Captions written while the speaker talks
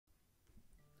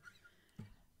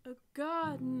A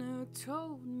gardener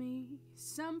told me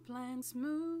some plants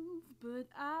move, but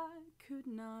I could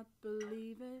not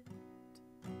believe it.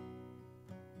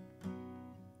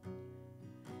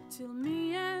 Till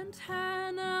me and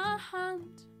Hannah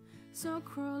Hunt saw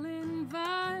crawling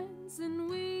vines and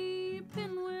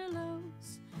weeping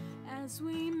willows as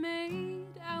we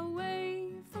made our way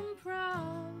from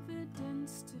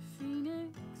Providence to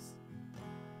Phoenix.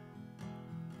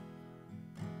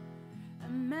 A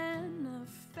man of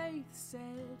faith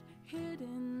said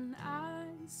hidden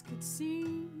eyes could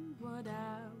see what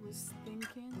I was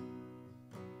thinking.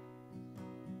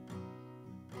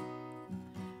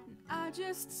 And I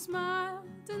just smiled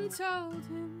and told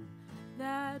him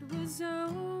that was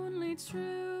only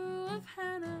true of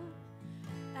Hannah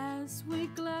as we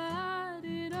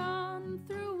glided on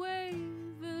through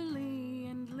Waverly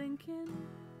and Lincoln.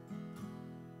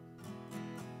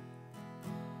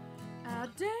 Our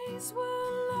days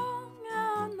were long,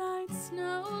 our nights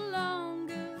no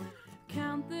longer.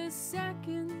 Count the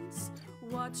seconds,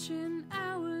 watching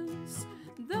hours.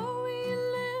 Though we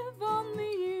live on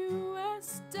the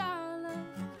US dollar,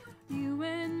 you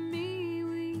and me,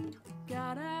 we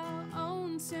got our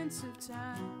own sense of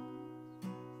time.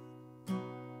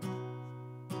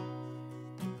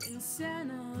 In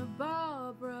Santa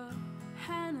Barbara,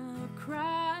 Hannah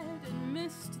cried and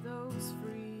missed those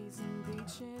freezing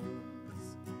beaches.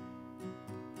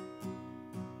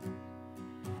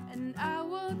 And I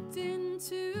walked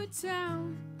into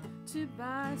town to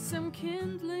buy some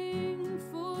kindling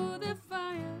for the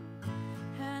fire.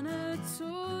 Hannah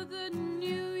tore the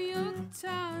New York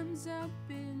Times up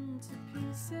into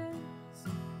pieces.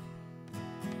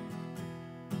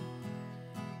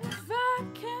 If I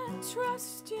can't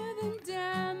trust you, then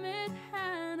damn it,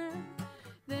 Hannah,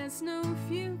 there's no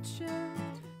future,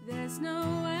 there's no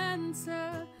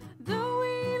answer. Though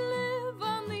we live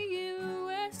on the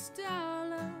US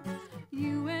dollar,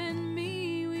 you and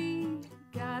me, we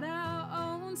got our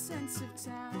own sense of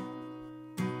time.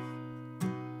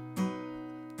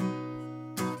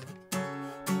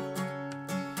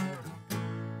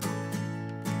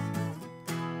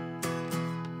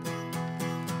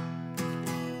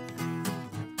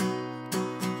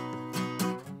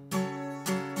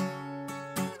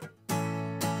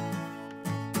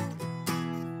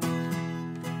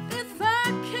 If I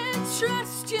can't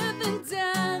trust you, then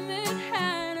damn it,